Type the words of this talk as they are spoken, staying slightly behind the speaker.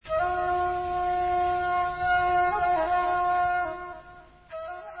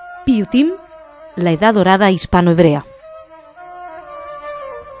Piyutim, la edad dorada hispano-hebrea.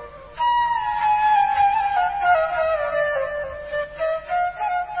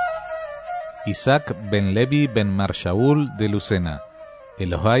 Isaac ben Levi ben Mar Shaúl de Lucena,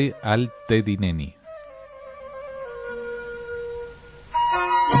 Elohai al tedineni.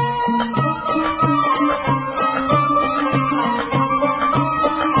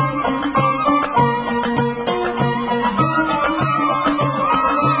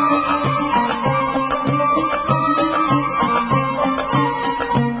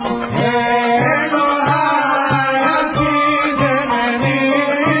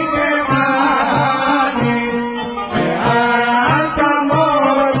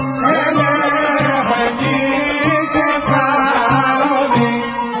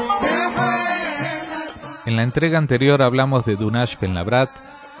 En la entrega anterior hablamos de Dunash ben Labrat,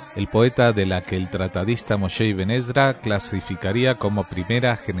 el poeta de la que el tratadista Moshe ben Ezra clasificaría como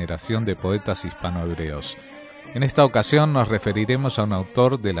primera generación de poetas hispanohebreos. En esta ocasión nos referiremos a un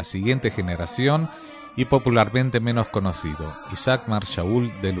autor de la siguiente generación y popularmente menos conocido, Isaac Mar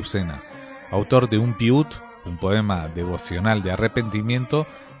Shaúl de Lucena, autor de un piyut, un poema devocional de arrepentimiento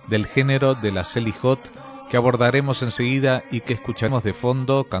del género de la Selihot, que abordaremos enseguida y que escucharemos de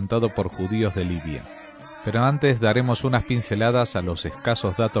fondo cantado por judíos de Libia. Pero antes daremos unas pinceladas a los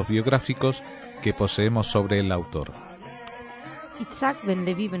escasos datos biográficos que poseemos sobre el autor. Isaac ben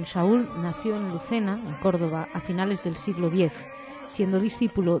Levi ben Shaúl nació en Lucena, en Córdoba, a finales del siglo X, siendo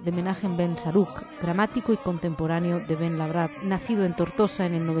discípulo de Menachem ben Saruk, gramático y contemporáneo de Ben Labrat, nacido en Tortosa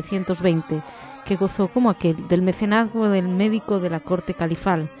en el 920, que gozó como aquel del mecenazgo del médico de la corte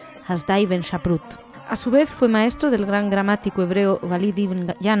califal, Hasdai ben Shaprut. A su vez fue maestro del gran gramático hebreo Valid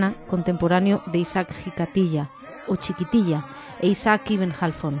ibn Yana, contemporáneo de Isaac Jicatilla, o Chiquitilla, e Isaac ibn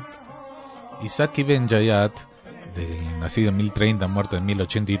Halfon. Isaac ibn Yayat, nacido en 1030, muerto en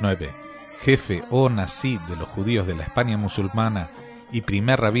 1089, jefe o nazí de los judíos de la España musulmana y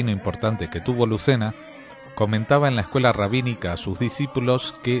primer rabino importante que tuvo Lucena, comentaba en la escuela rabínica a sus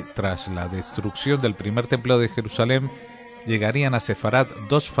discípulos que tras la destrucción del primer templo de Jerusalén llegarían a Sefarad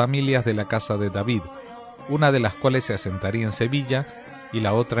dos familias de la casa de David, una de las cuales se asentaría en Sevilla y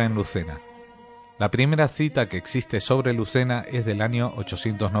la otra en Lucena. La primera cita que existe sobre Lucena es del año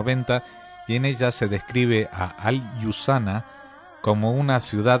 890 y en ella se describe a Al-Yusana como una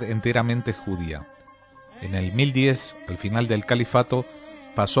ciudad enteramente judía. En el 1010, al final del califato,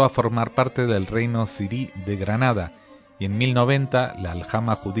 pasó a formar parte del reino sirí de Granada y en 1090 la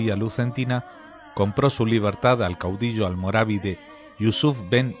aljama judía lucentina compró su libertad al caudillo almorávide Yusuf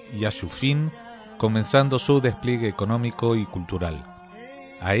ben Yashufin, comenzando su despliegue económico y cultural.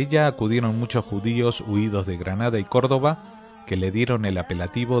 A ella acudieron muchos judíos huidos de Granada y Córdoba, que le dieron el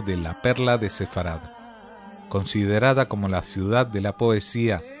apelativo de la Perla de Sefarad. Considerada como la ciudad de la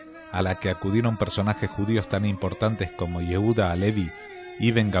poesía, a la que acudieron personajes judíos tan importantes como Yehuda Alevi,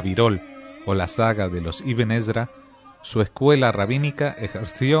 Ibn Gabirol o la saga de los Ibn Ezra, su escuela rabínica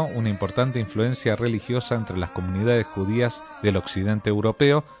ejerció una importante influencia religiosa entre las comunidades judías del occidente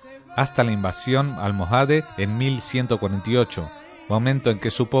europeo hasta la invasión almohade en 1148, momento en que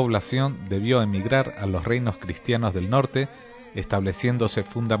su población debió emigrar a los reinos cristianos del norte, estableciéndose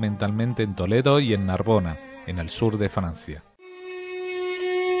fundamentalmente en Toledo y en Narbona, en el sur de Francia.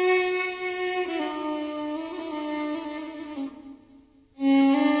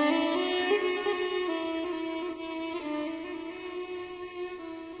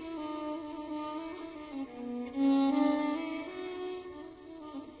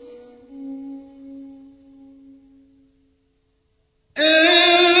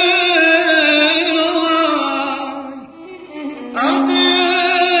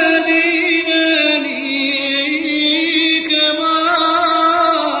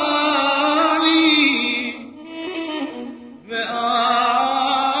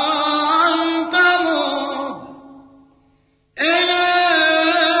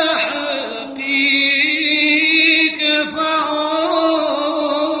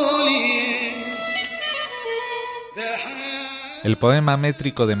 El poema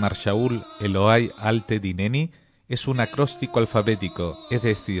métrico de Mar Shaúl, Elohai al tedineni, es un acróstico alfabético, es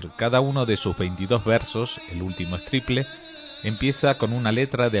decir, cada uno de sus 22 versos, el último es triple, empieza con una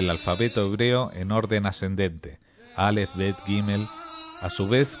letra del alfabeto hebreo en orden ascendente, Aleph, Bet, Gimel. A su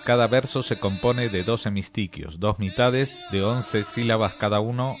vez, cada verso se compone de 2 hemistiquios, 2 mitades de 11 sílabas cada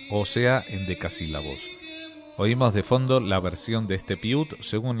uno, o sea, en decasílabos. Oímos de fondo la versión de este piyut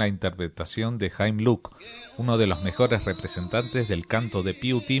según la interpretación de Haim Luk, uno de los mejores representantes del canto de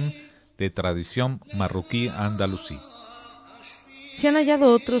piyutim de tradición marroquí andalusí. Se han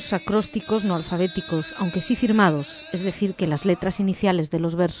hallado otros acrósticos no alfabéticos, aunque sí firmados, es decir, que las letras iniciales de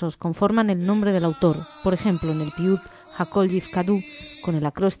los versos conforman el nombre del autor, por ejemplo en el piut Hakol Yifkadu con el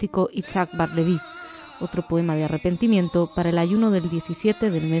acróstico Itzhak Bar Levi, otro poema de arrepentimiento para el ayuno del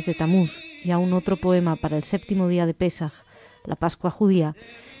 17 del mes de Tamuz, y aún otro poema para el séptimo día de Pesaj, la Pascua judía,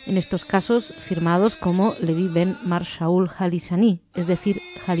 en estos casos firmados como Levi ben Mar Shaúl Jalisani, es decir,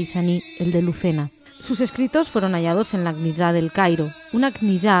 Jalisani, el de Lucena. Sus escritos fueron hallados en la Knisá del Cairo. Una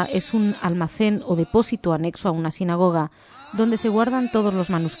Knisá es un almacén o depósito anexo a una sinagoga, donde se guardan todos los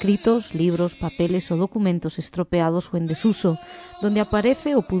manuscritos, libros, papeles o documentos estropeados o en desuso, donde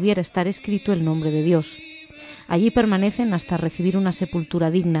aparece o pudiera estar escrito el nombre de Dios. Allí permanecen hasta recibir una sepultura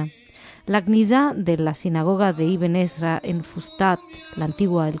digna. La Knisá de la sinagoga de Ibn Ezra en Fustat, la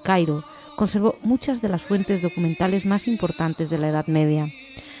antigua El Cairo, conservó muchas de las fuentes documentales más importantes de la Edad Media.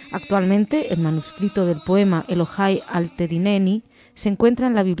 Actualmente, el manuscrito del poema Elohai al tedineni se encuentra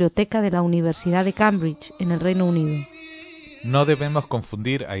en la biblioteca de la Universidad de Cambridge, en el Reino Unido. No debemos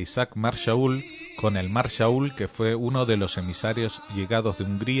confundir a Isaac Mar Shaúl con el Mar Shaúl, que fue uno de los emisarios llegados de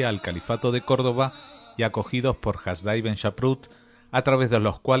Hungría al califato de Córdoba y acogidos por Hasdai ben Shaprut, a través de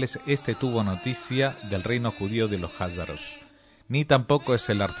los cuales éste tuvo noticia del reino judío de los Házdaros. Ni tampoco es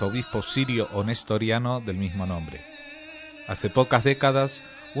el arzobispo sirio o nestoriano del mismo nombre. Hace pocas décadas,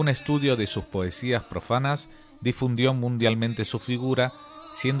 un estudio de sus poesías profanas difundió mundialmente su figura,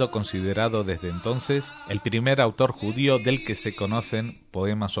 siendo considerado desde entonces el primer autor judío del que se conocen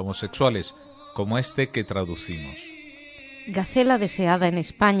poemas homosexuales, como este que traducimos. Gacela deseada en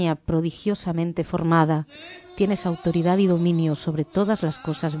España, prodigiosamente formada, tienes autoridad y dominio sobre todas las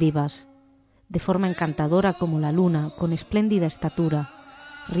cosas vivas. De forma encantadora como la luna, con espléndida estatura,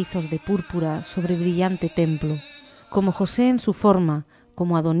 rizos de púrpura sobre brillante templo, como José en su forma,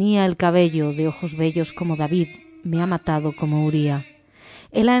 como Adonía el cabello, de ojos bellos como David, me ha matado como Uría.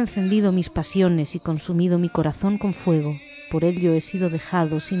 Él ha encendido mis pasiones y consumido mi corazón con fuego, por ello he sido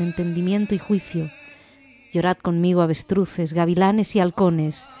dejado sin entendimiento y juicio. Llorad conmigo avestruces, gavilanes y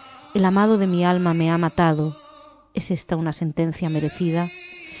halcones, el amado de mi alma me ha matado. ¿Es esta una sentencia merecida?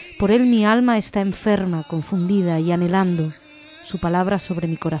 Por él mi alma está enferma, confundida y anhelando. Su palabra sobre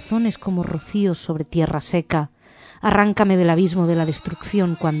mi corazón es como rocío sobre tierra seca. Arráncame del abismo de la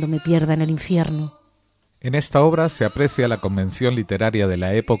destrucción cuando me pierda en el infierno. En esta obra se aprecia la convención literaria de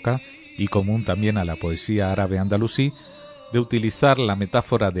la época, y común también a la poesía árabe andalusí, de utilizar la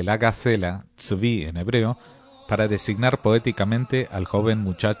metáfora de la gacela, tzvi en hebreo, para designar poéticamente al joven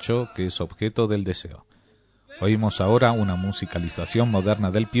muchacho que es objeto del deseo. Oímos ahora una musicalización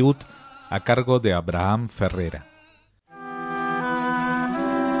moderna del piut a cargo de Abraham Ferrera.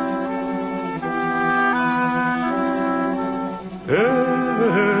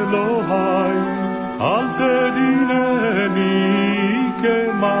 Elohai, al tedineni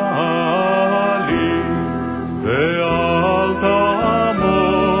que mali, ve'al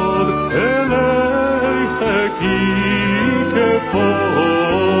ta'amod eleiheki que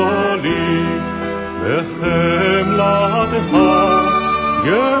poli, ve'chem ladcha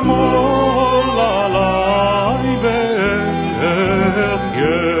gemol alai ve'echye.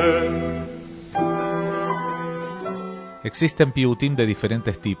 Existen piutim de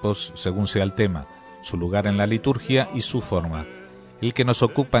diferentes tipos según sea el tema, su lugar en la liturgia y su forma. El que nos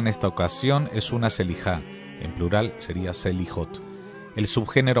ocupa en esta ocasión es una selijá, en plural sería selijot, el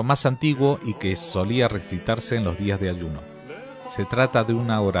subgénero más antiguo y que solía recitarse en los días de ayuno. Se trata de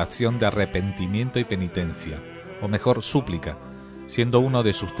una oración de arrepentimiento y penitencia, o mejor súplica, siendo uno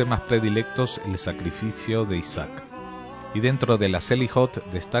de sus temas predilectos el sacrificio de Isaac. Y dentro de la selijot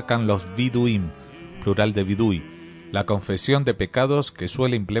destacan los viduim, plural de vidui, la confesión de pecados que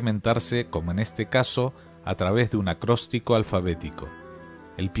suele implementarse, como en este caso, a través de un acróstico alfabético.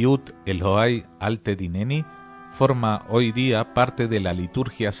 El piut Elohai al tedineni forma hoy día parte de la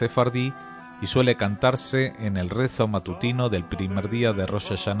liturgia sefardí y suele cantarse en el rezo matutino del primer día de Rosh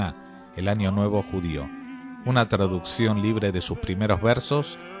Hashanah, el año nuevo judío. Una traducción libre de sus primeros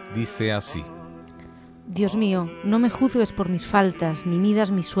versos dice así: Dios mío, no me juzgues por mis faltas, ni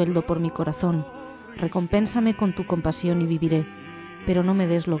midas mi sueldo por mi corazón. Recompénsame con tu compasión y viviré, pero no me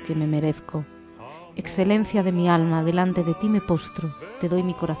des lo que me merezco. Excelencia de mi alma, delante de ti me postro, te doy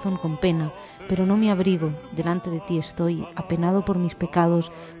mi corazón con pena, pero no me abrigo, delante de ti estoy, apenado por mis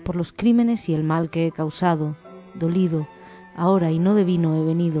pecados, por los crímenes y el mal que he causado, dolido, ahora y no de vino he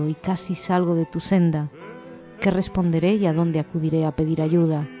venido, y casi salgo de tu senda. ¿Qué responderé y a dónde acudiré a pedir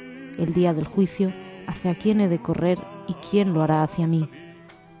ayuda? El día del juicio, ¿hacia quién he de correr y quién lo hará hacia mí?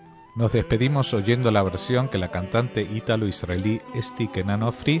 Nos despedimos oyendo la versión que la cantante ítalo-israelí Esti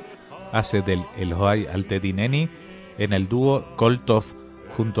Kenanofri hace del Elohai al tedineni en el dúo Koltov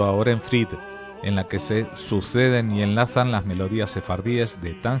junto a Oren Fried, en la que se suceden y enlazan las melodías sefardíes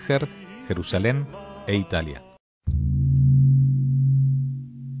de Tánger, Jerusalén e Italia.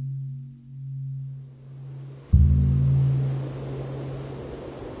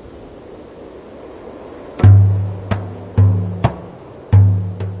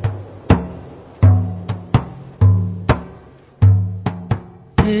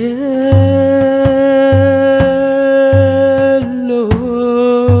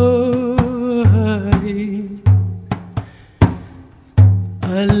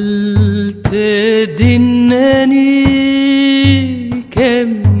 تدنني كم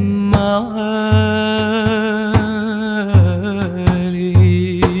معالي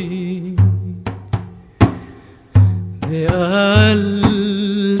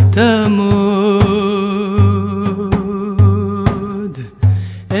بالتمود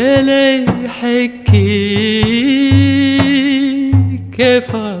إلي حكي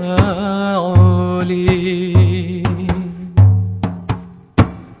كفاعلي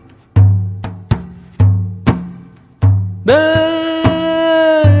جمل علي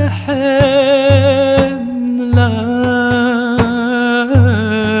بقالنا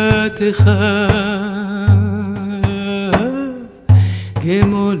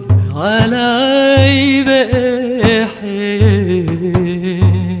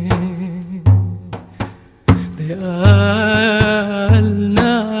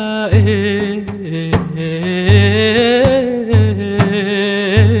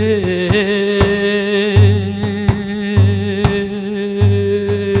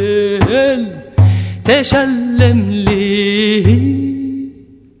تسلم لي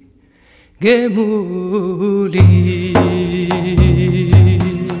جمولي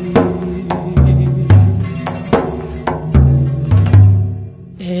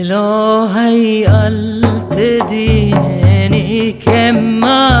إلهي التديني كم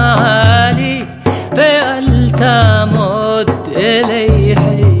معالي فألتمد إليه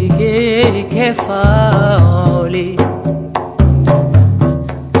كفاعلي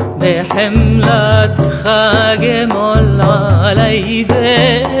بحملة خاجمل علي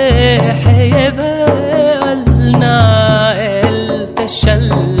فحيبالنا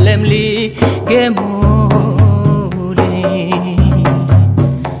تسلم لي جمولي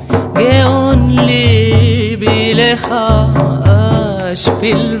جون لي بلخاش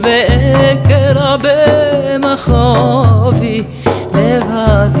بالبكرة بمخافي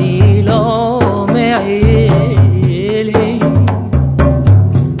لبابي لا معيلي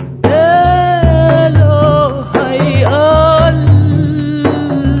إلهي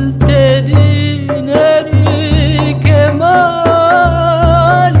التدينني كمالي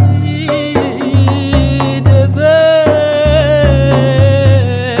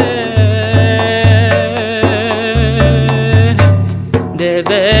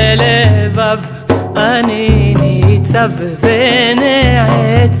دبلفف أنيني تسففني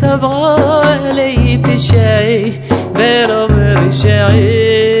تسبعلي تشعي برب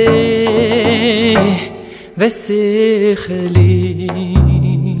رشعي بسخلي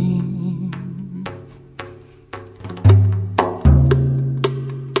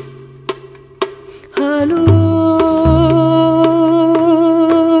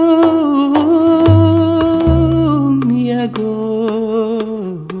هلوم يا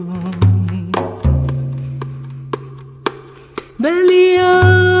قوم بليا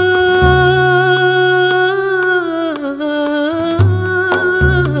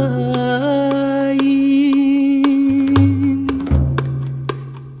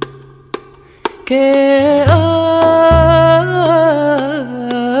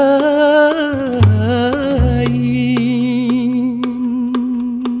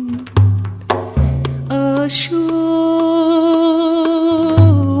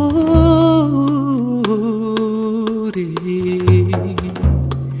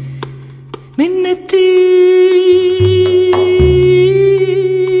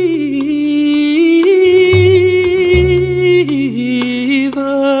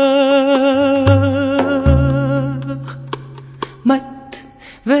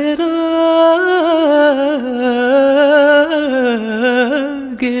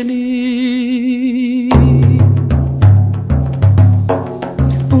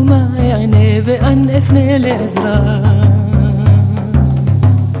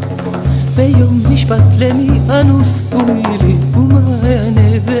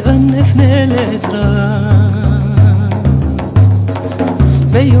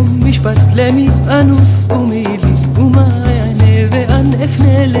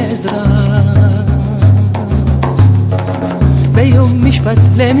بيوم مش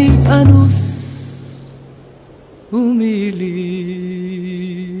بتلامي أنوس